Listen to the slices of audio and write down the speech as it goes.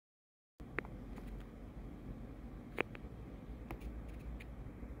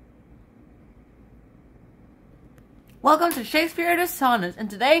Welcome to Shakespeare the Sonnets, and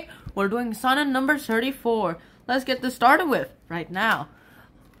today we're doing sonnet number 34. Let's get this started with right now.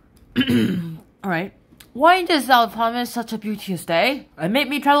 Alright. Why dost thou promise such a beauteous day, and make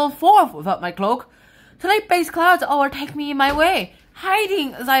me travel forth without my cloak? To let base clouds overtake me in my way,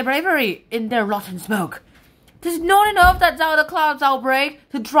 hiding thy bravery in their rotten smoke. 'Tis not enough that thou the clouds thou break,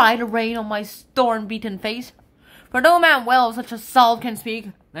 to dry the rain on my storm-beaten face. For no man well of such a salve can speak,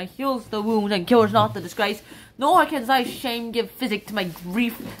 that heals the wound and cures not the disgrace, nor can thy shame give physic to my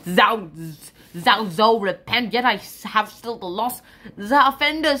grief. Thou repent, yet I have still the loss. The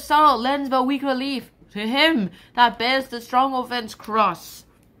offender's sorrow lends but weak relief to him that bears the strong offense cross.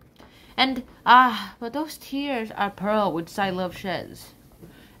 And, but those tears are pearl which thy love sheds,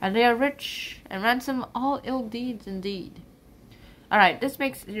 and they are rich and ransom all ill deeds indeed. Alright, this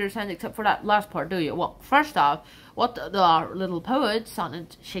makes your sense except for that last part, do you? Well, first off, what the little poet,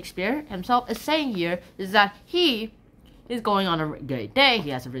 sonnet Shakespeare himself, is saying here is that he is going on a great day.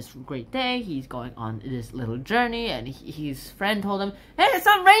 He has a great day. He's going on this little journey, and his friend told him, "Hey, it's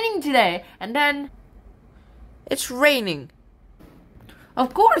not raining today." And then it's raining.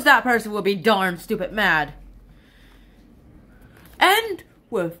 Of course that person will be darn stupid mad. And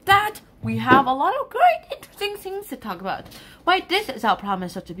with that, we have a lot of great interesting things to talk about. Why didst thou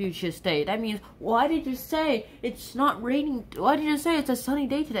promise such a beauteous day? That means, why did you say it's not raining? Why did you say it's a sunny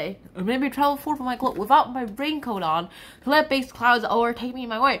day today? Or maybe travel forth with my cloak without my raincoat on, to let base clouds overtake me in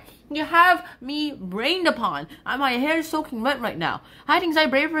my way. You have me rained upon, and my hair is soaking wet right now, hiding thy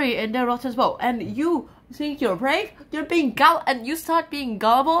bravery in their rotten smoke. And you think you're brave? You're being and you thought being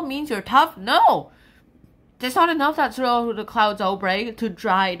gullible means you're tough? No! It's not enough that through the clouds I'll break to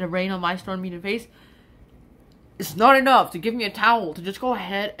dry the rain on my storm-beaten face. It's not enough to give me a towel to just go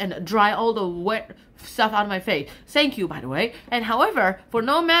ahead and dry all the wet stuff out of my face. Thank you, by the way. And however, for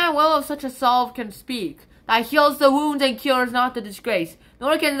no man well of such a salve can speak, that heals the wounds and cures not the disgrace,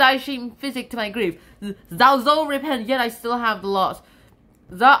 nor can thy shame physic to my grief. Thou repent, yet I still have the loss.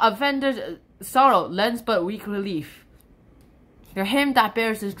 The offender's sorrow lends but weak relief to him that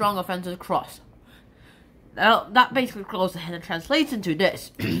bears the strong offense's cross. Now, that basically goes ahead and translates into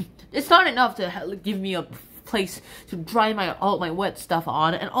this. It's not enough to give me a place to dry all my wet stuff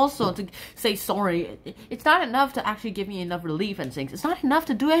on, and also to say sorry. It's not enough to actually give me enough relief and things. It's not enough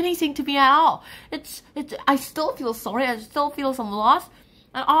to do anything to me at all. I still feel sorry. I still feel some loss.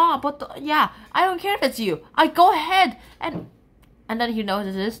 And yeah, I don't care if it's you. I go ahead and then he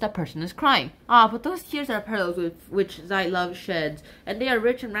notices that person is crying. But those tears are pearls with which thy love sheds, and they are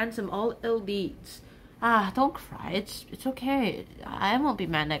rich and ransom all ill deeds. Don't cry. It's okay. I won't be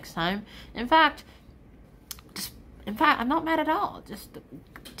mad next time. In fact, I'm not mad at all.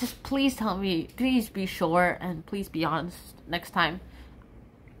 Just please tell me. Please be sure and please be honest next time.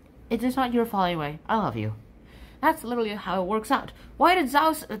 It is not your fault anyway. I love you. That's literally how it works out. Why did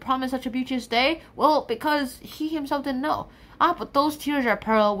Zeus promise such a beauteous day? Well, because he himself didn't know. But those tears are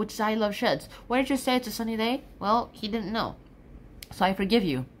pearl which thy love sheds. Why did you say it's a sunny day? Well, he didn't know. So I forgive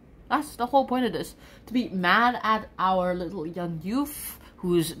you. That's the whole point of this. To be mad at our little young youth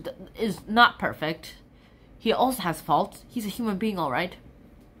who is not perfect. He also has faults. He's a human being, alright.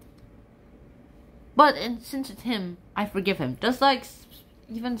 But since it's him, I forgive him. Just like,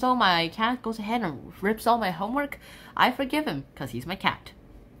 even though my cat goes ahead and rips all my homework, I forgive him because he's my cat.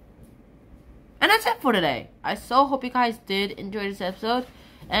 And that's it for today. I so hope you guys did enjoy this episode.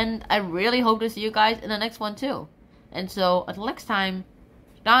 And I really hope to see you guys in the next one too. And so, until next time,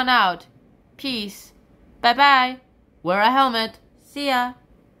 down out. Peace. Bye-bye. Wear a helmet. See ya.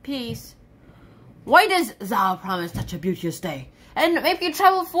 Peace. Why dost thou promise such a beauteous day, and make me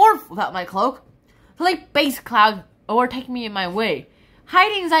travel forth without my cloak? To let base clouds overtake me in my way,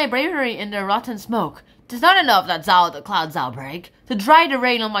 hiding thy bravery in their rotten smoke. 'Tis not enough that thou the clouds thou break, to dry the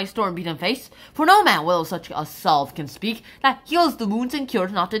rain on my storm-beaten face. For no man well such a salve can speak, that heals the wounds and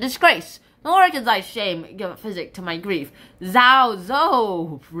cures not the disgrace. Nor can thy shame give physic to my grief.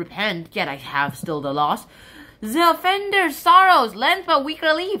 Thou repent, yet I have still the loss. The offender's sorrows lend but weak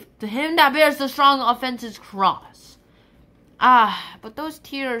relief to him that bears the strong offense's cross. But those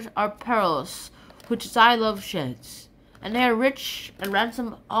tears are pearls which thy love sheds, and they are rich and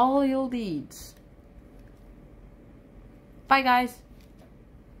ransom all ill deeds. Bye, guys.